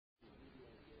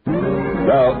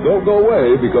Now, don't go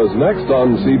away, because next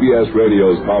on CBS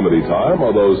Radio's Comedy Time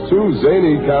are those two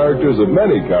zany characters of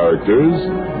many characters,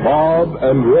 Bob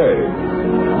and Ray.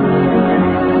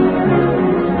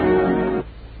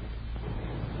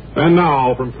 And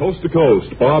now, from coast to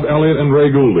coast, Bob Elliott and Ray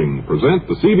Goulding present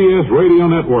the CBS Radio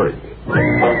Network.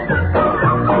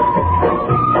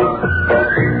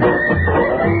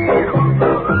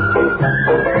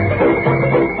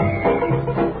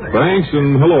 Thanks,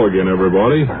 and hello again,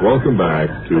 everybody. Welcome back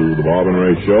to the Bob and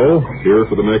Ray Show, here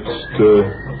for the next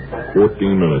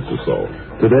 14 minutes or so.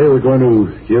 Today we're going to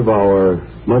give our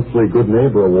monthly Good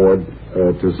Neighbor Award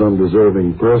to some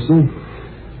deserving person.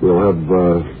 We'll have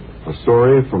a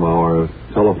story from our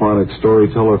telephonic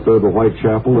storyteller, Thurber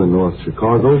Whitechapel in North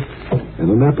Chicago, and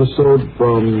an episode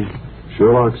from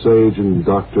Sherlock Sage and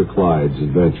Dr. Clyde's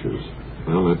Adventures.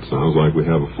 Well, that sounds like we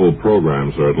have a full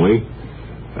program, certainly.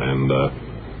 And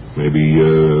maybe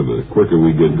the quicker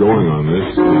we get going on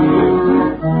this...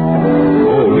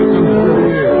 here comes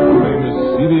Ray, famous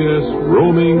CBS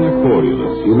roaming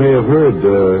accordionist. You may have heard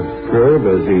Curb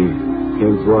as he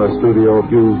came through our studio a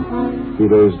few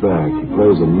days back. He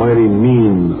plays a mighty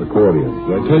mean accordion.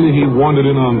 Did I tell you he wandered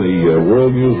in on the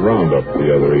World News Roundup the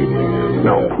other evening? And,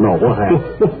 No, what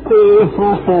happened?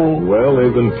 Well,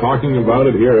 they've been talking about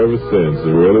it here ever since.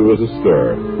 There really was a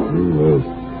stir. He was.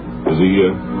 Is he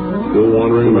still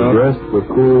wandering about? Dressed for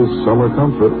cool summer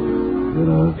comfort in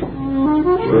a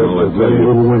shirt Well, I with tell many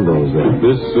you, little windows there.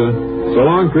 This, so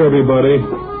long, Kirby, buddy.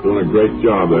 Doing a great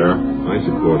job there. Nice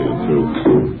accordion, too.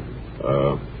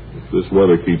 If this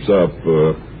weather keeps up,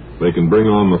 they can bring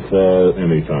on the fall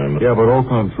anytime. Yeah, but au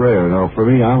contraire. Now, for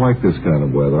me, I like this kind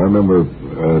of weather. I remember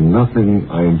nothing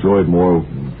I enjoyed more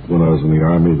when I was in the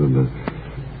Army than to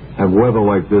have weather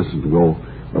like this and to go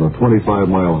on a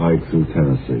 25-mile hike through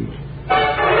Tennessee.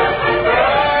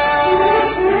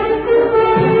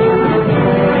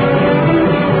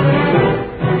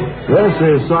 This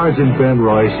is Sergeant Ben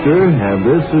Royster, and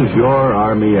this is your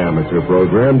Army Amateur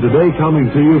program. Today coming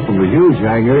to you from the huge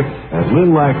hangar at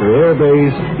Lynlacker Air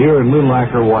Base here in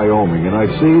Lynlacker, Wyoming. And I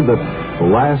see that the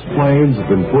last planes have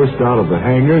been pushed out of the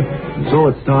hangar, and so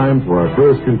it's time for our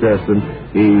first contestant.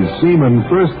 He's Seaman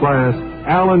First Class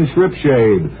Alan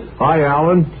Shripshade. Hi,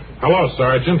 Alan. Hello,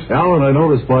 Sergeant. Alan, I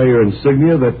noticed by your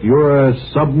insignia that you're a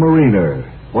submariner.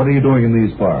 What are you doing in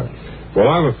these parts? Well,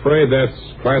 I'm afraid that's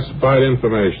classified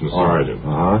information, Sergeant.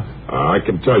 I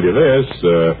can tell you this.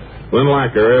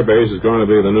 Lynlacker Air Base is going to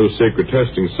be the new secret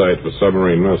testing site for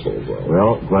submarine missiles.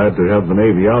 Well, glad to have the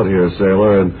Navy out here,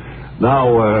 sailor. And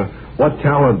now, what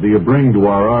talent do you bring to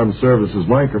our armed services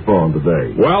microphone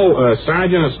today? Well,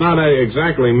 Sergeant, it's not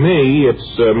exactly me.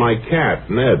 It's my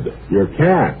cat, Ned. Your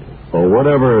cat? Well,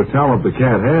 whatever talent the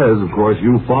cat has, of course,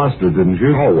 you fostered, didn't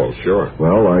you? Oh, well, sure.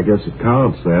 Well, I guess it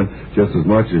counts then, just as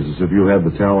much as if you had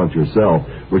the talent yourself,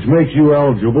 which makes you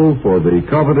eligible for the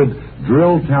coveted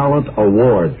Drill Talent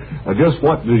Award. Just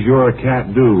what does your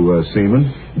cat do, Seaman?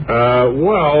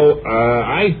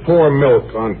 I pour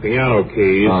milk on piano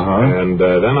keys, and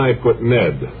then I put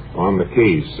Ned on the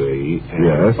keys, see?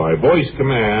 And by voice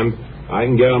command, I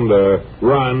can get them to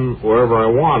run wherever I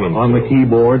want them on to. The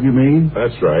keyboard, you mean?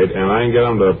 That's right, and I can get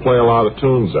them to play a lot of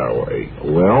tunes that way.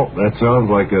 Well, that sounds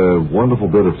like a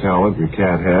wonderful bit of talent your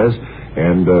cat has,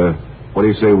 and what do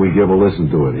you say we give a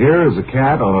listen to it? Here is a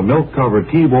cat on a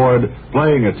milk-covered keyboard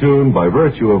playing a tune by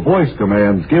virtue of voice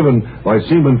commands given by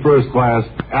Seaman First Class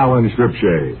Alan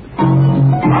Shripshade.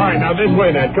 All right, now this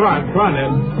way, Ned. Come on, Ned.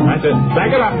 That's it.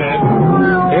 Back it up, Ned.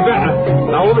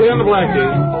 Now over here on the black key.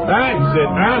 That's it.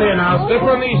 Down here now. Step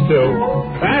on these two.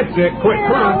 That's it. Quick,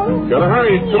 come on. Gotta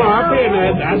hurry. Come on, up here,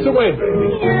 Ned. That's the way,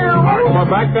 baby. All right, come on,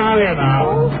 back down here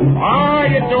now. Oh,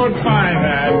 you're doing fine,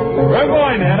 Ned. We're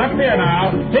going, Ned. Up here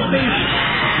now. Hit these.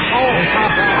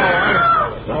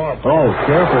 Oh,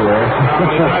 careful there.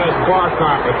 He got his bar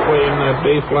caught between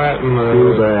B flat and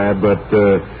Too bad, but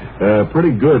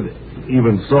pretty good.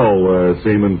 Even so,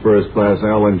 Seaman First Class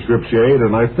Alan Shripshade,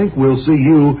 and I think we'll see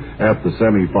you at the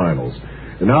semifinals.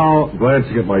 And now,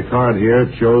 glancing at my card here,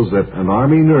 it shows that an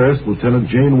Army nurse, Lieutenant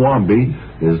Jane Wamby,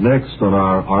 is next on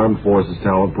our Armed Forces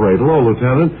Talent Parade. Hello,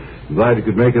 Lieutenant. Glad you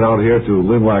could make it out here to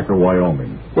Lynlacker,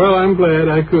 Wyoming. Well, I'm glad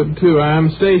I could, too. I'm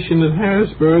stationed at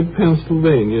Harrisburg,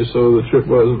 Pennsylvania, so the trip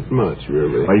wasn't much,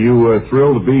 really. Are you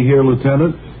thrilled to be here,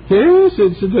 Lieutenant? Yes,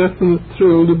 it's a definite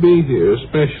thrill to be here,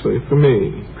 especially for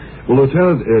me. Well,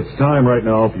 Lieutenant, it's time right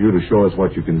now for you to show us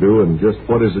what you can do, and just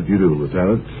what is it you do,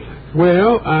 Lieutenant?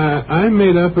 Well, I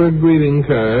made up a greeting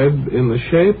card in the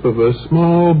shape of a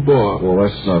small box. Well,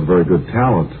 that's not very good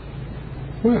talent.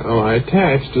 Well, I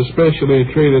attached a specially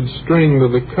treated string to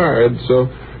the card, so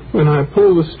when I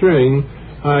pull the string,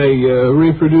 I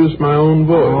reproduce my own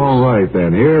voice. All right,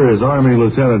 then. Here is Army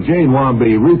Lieutenant Jane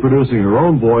Wamby reproducing her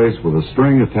own voice with a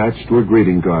string attached to a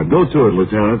greeting card. Go to it,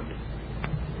 Lieutenant.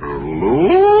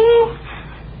 Hello?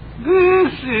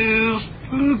 This is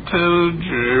Lieutenant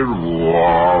Jane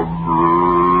Wamby.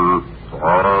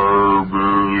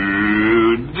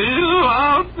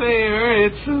 Out there,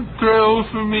 it's a thrill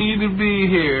for me to be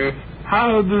here.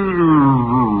 How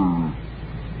do...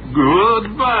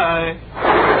 Goodbye.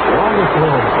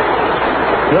 Wonderful.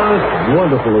 Just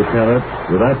wonderful, Lieutenant.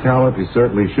 With that talent, you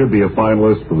certainly should be a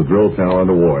finalist for the Drill Talent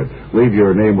Award. Leave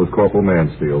your name with Corporal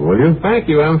Mansfield, will you? Thank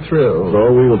you, I'm thrilled.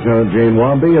 So we, Lieutenant Jane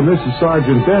Wamby, and this is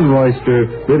Sergeant Ben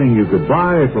Royster bidding you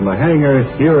goodbye from the hangar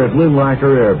here at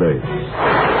Lindlacker Air Base.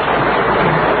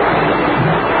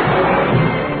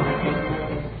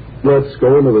 Let's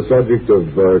go into the subject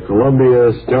of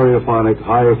Columbia stereophonic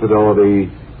high-fidelity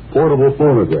portable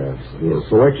phonographs. There's a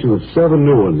selection of 7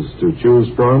 new ones to choose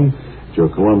from at your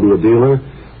Columbia dealer.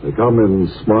 They come in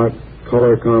smart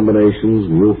color combinations,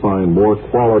 and you'll find more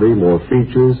quality, more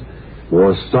features,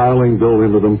 more styling built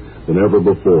into them than ever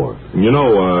before. You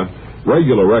know,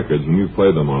 regular records, when you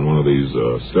play them on one of these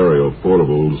stereo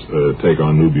portables, take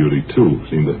on new beauty, too.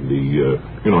 Seem to be,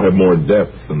 have more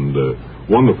depth and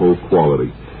wonderful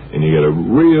quality. And you get a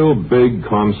real big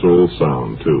console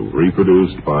sound, too,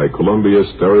 reproduced by Columbia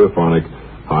stereophonic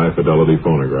high-fidelity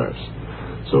phonographs.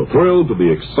 So thrilled to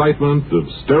the excitement of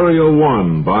Stereo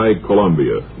One by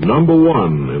Columbia, number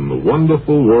 1 in the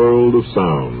wonderful world of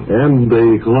sound. And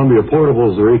the Columbia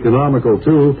portables are economical,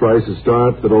 too. Prices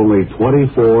start at only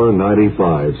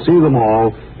 $24.95. See them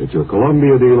all at your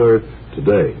Columbia dealer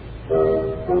today.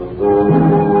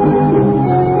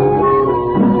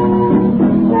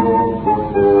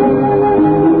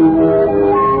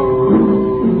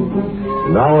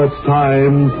 Now it's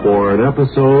time for an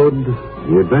episode,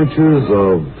 The Adventures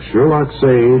of Sherlock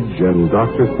Sage and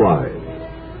Dr. Clyde.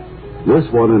 This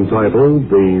one entitled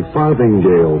The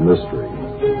Farthingale Mystery.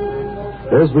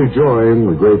 As we join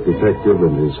the great detective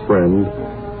and his friend,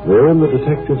 they're in the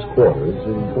detective's quarters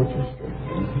in Butcher Street.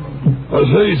 I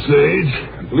say, Sage,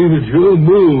 I believe it's your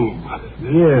move.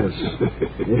 Yes,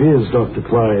 it is, Dr.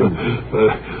 Clyde.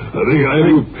 I think I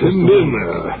am pinned in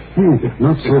there.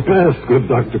 Not so fast, good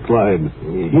Dr. Clyde.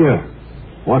 Here,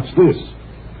 watch this.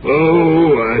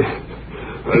 Oh,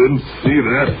 I didn't see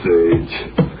that, Sage.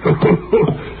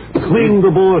 Clean the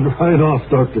board right off,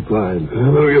 Dr. Clyde.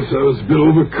 Well, I guess I was a bit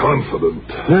overconfident.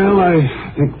 Well,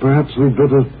 I think perhaps we'd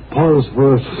better pause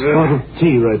for a spot of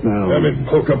tea right now. Let me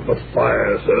poke up the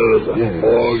fire, sir. The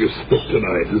fog is thick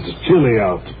tonight. It's chilly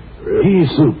out. Pea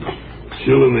soup.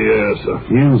 Chill in the air, sir.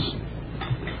 Yes.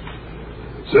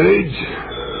 Sage?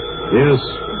 Yes,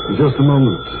 just a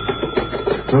moment.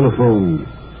 Telephone.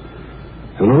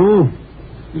 Hello?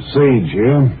 It's Sage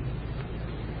here.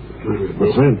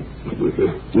 What's that?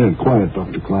 Yeah, quiet,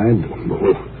 Dr. Clyde.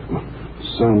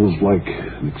 Sounds like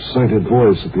an excited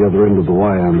voice at the other end of the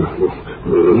wire.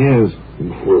 Yes.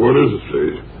 What is it,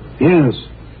 Sage? Yes.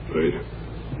 Sage.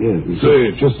 Yeah,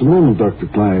 Sage. Just a moment, Dr.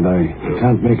 Clyde. I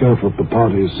can't make out what the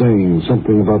party is saying.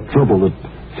 Something about trouble at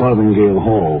Farthingale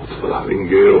Hall.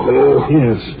 Farthingale Hall?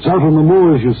 Yes. It's out on the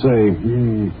moors, you say.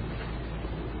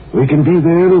 We can be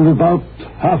there in about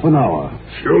half an hour.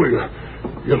 Surely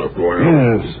you're not going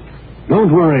out. Yes.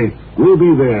 Don't worry. We'll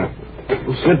be there.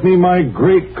 Get me my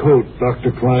great coat,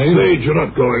 Dr. Clyde. Sage, you're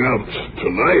not going out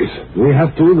tonight. We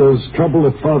have to. There's trouble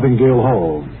at Farthingale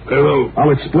Hall. Well,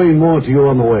 I'll explain more to you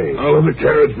on the way. I'll have the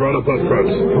carriage brought up front.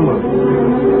 Come on.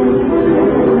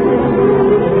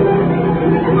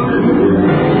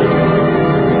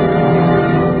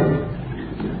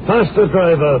 Faster,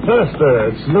 driver,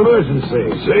 faster. It's an emergency.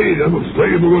 Sage, I'm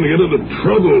afraid we're going to get into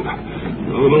trouble. I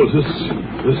don't know if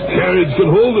this carriage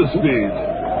can hold the speed.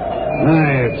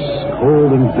 Aye, it's cold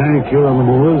and dank here on the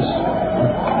moors.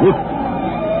 Look,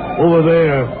 over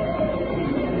there.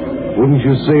 Wouldn't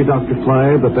you say, Dr.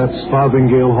 Clyde, that that's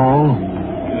Farthingale Hall?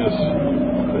 Yes,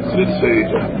 that's it,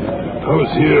 Sage. I was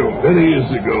here many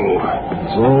years ago.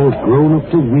 It's all grown up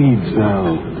to weeds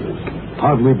now.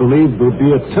 Hardly believed there'd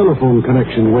be a telephone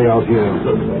connection way out here.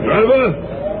 Driver?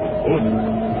 Oh.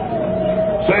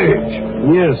 Sage.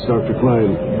 Yes, Dr.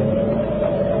 Clyde.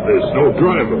 There's no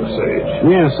driver, Sage.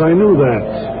 Yes, I knew that.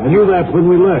 I knew that when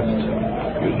we left.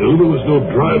 You knew there was no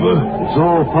driver? It's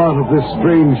all part of this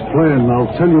strange plan.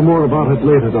 I'll tell you more about it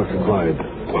later, Dr. Clyde.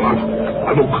 Well,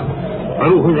 I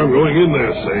don't think I'm going in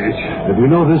there, Sage. Have you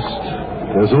noticed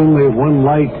there's only one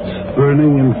light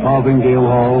burning in Farthingale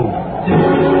Hall?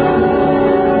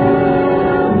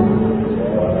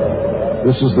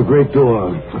 This is the great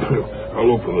door.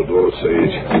 I'll open the door,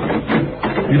 Sage.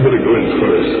 You better go in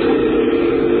first.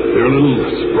 You're a little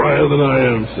sprier than I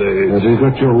am, Sage. Have you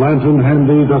got your lantern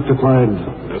handy, Dr. Clyde?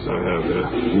 Yes, I have,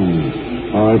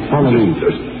 yeah. All right, follow me.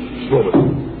 Just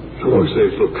moment. Look,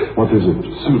 Sage, look. What is it?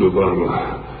 Suit of armor.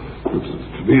 Looks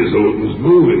to me as though it was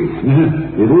moving.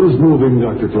 It is moving,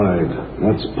 Dr. Clyde.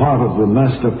 That's part of the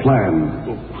master plan.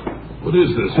 What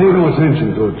is this? Pay no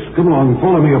attention to it. Come along,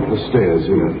 follow me up the stairs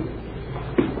here.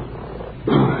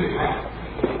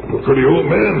 I'm a pretty old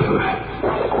man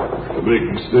for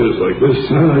making stairs like this.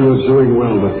 You're doing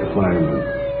well, Dr. Clyde.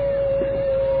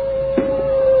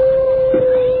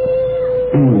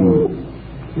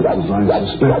 Just as I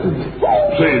suspected.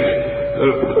 Sage,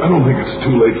 I don't think it's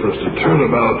too late for us to turn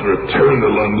about to return to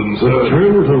London, sir.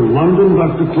 Return to London,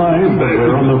 Dr. Clyde?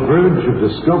 We're on the verge of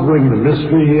discovering the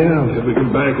mystery here. If we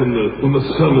come back when the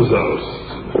sun is out.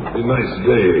 It'll be a nice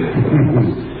day.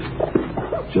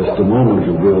 Just a moment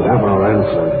and we'll have our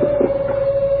answer.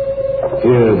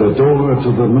 Here, the door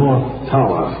to the North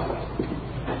Tower.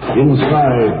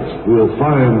 Inside, we'll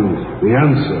find the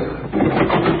answer.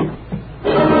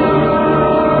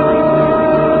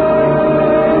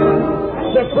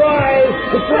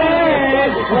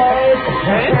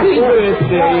 Happy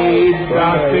birthday,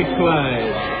 Dr.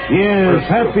 Clyde. Yes,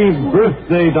 happy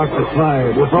birthday, Dr.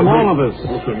 Clyde, from all of us.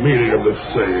 What's the meaning of this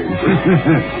saying?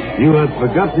 You had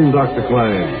forgotten, Dr.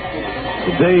 Clyde.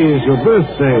 Today is your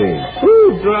birthday.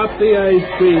 Who dropped the ice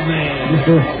cream,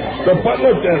 man? The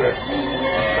butler did it.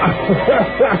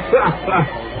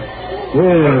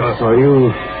 Yes, are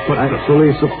you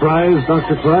actually surprised,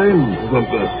 Dr. Clyde?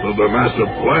 The master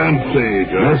plan,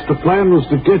 Sage. Master plan was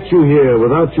to get you here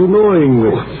without you knowing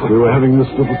that we were having this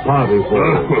little party for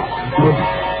you.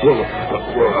 Well,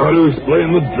 how do you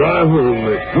explain the driver and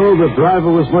the... Oh, the driver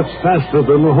was much faster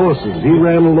than the horses. He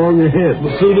ran along ahead.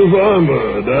 The suit of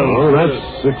armor down... Oh,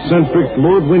 that's eccentric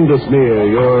Lord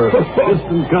Windesmere, your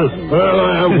distant cousin. Well,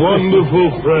 I have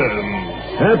wonderful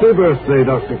friends. Happy birthday,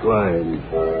 Dr. Clyde.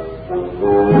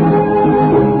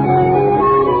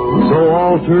 So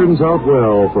all turns out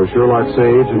well for Sherlock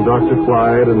Sage and Dr.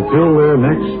 Clyde until their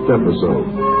next episode.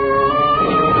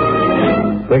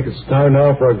 I think it's time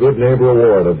now for our Good Neighbor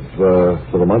Award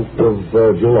for the month of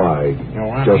July.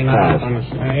 Just passed.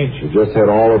 We just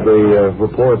had all of the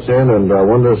reports in, and I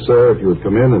wonder, sir, if you would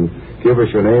come in and give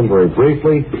us your name very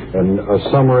briefly and a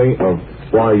summary of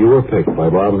why you were picked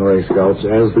by Bob and Ray Scouts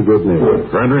as the Good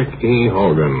Neighbor. Frederick E.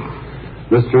 Hogan.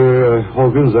 Mr.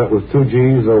 Hogan, is that with two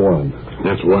G's or one?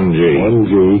 That's one G. One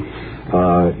G.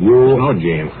 There's no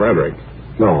G in Frederick.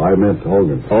 No, I meant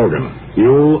Hogan. Hogan.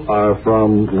 You are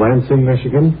from Lansing,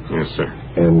 Michigan? Yes, sir.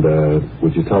 And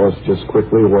would you tell us just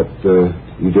quickly what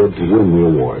you did to win the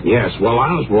award? Yes, well,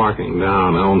 I was walking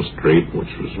down Elm Street,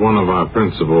 which was one of our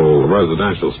principal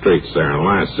residential streets there in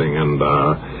Lansing,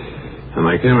 and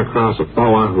I came across a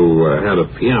fella who had a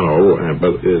piano,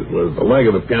 but the leg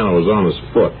of the piano was on his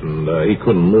foot, and he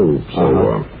couldn't move.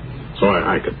 So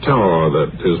I could tell that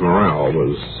his morale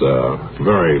was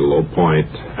very low point,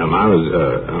 and I was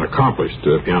an accomplished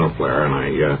piano player, and I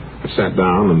sat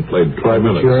down and played 20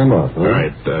 minutes. Cheer him up, huh?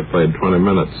 Right, I played 20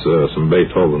 minutes, some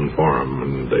Beethoven for him,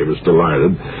 and he was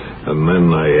delighted. And then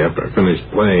after I finished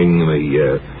playing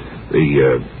the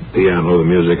piano, the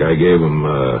music, I gave him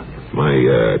my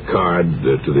card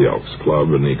to the Elks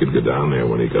Club, and he could go down there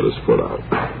when he got his foot out.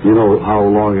 You know how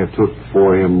long it took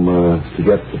for him to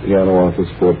get the piano off his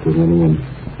foot?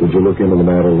 Did you look into the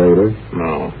matter later?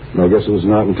 No. I guess it was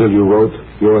not until you wrote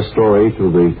your story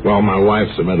to the... Well, my wife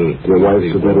submitted it to your wife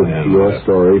submitted your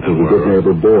story to the Good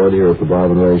Neighbor Board here at the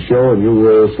Bob and Ray Show, and you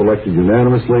were selected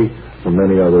unanimously from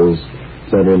many others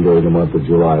sent in during the month of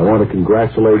July. I want to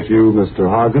congratulate you,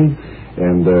 Mr. Hagen,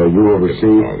 and you will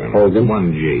receive... Hogan.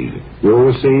 One G. You'll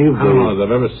receive... I don't know if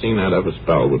I've ever seen that ever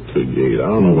spelled with two G's. I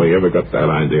don't know where you ever got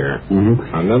that idea.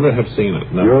 Mm-hmm. I never have seen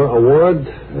it. No. Your award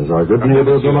is our Good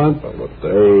Neighbor of the Month,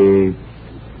 a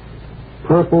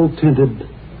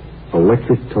purple-tinted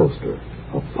electric toaster.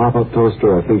 A pop-up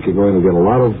toaster. I think you're going to get a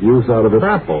lot of use out of it.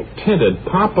 Purple-tinted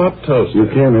pop-up toaster. You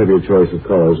can have your choice of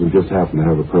colors. We just happen to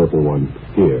have a purple one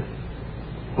here.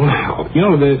 Wow. You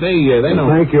know, they don't...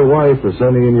 Thank your wife for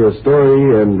sending in your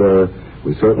story, and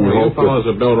we certainly hope you fellows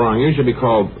are built wrong. You should be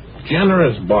called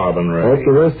Generous Bob and Ray. I hope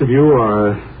the rest of you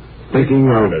are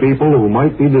thinking of people who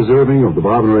might be deserving of the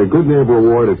Bob and Ray Good Neighbor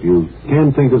Award. If you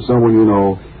can think of someone you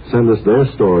know, send us their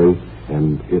story,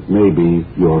 and it may be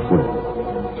your friend.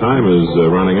 Time is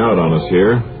running out on us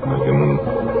here.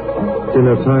 Didn't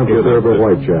have time for Thurber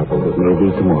Whitechapel, but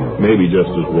maybe tomorrow. Maybe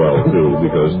just as well, too,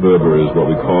 because Thurber is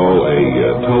what we call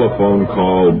a telephone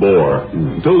call bore.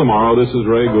 Until tomorrow, this is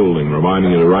Ray Goulding,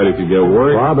 reminding you to write if you get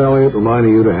work. Bob Elliott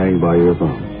reminding you to hang by your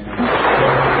thumb.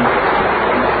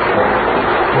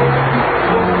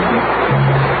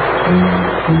 This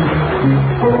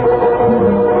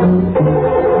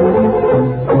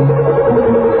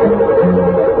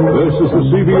is the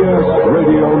CBS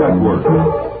Radio Network.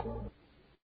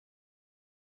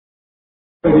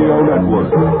 Radio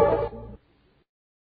Network.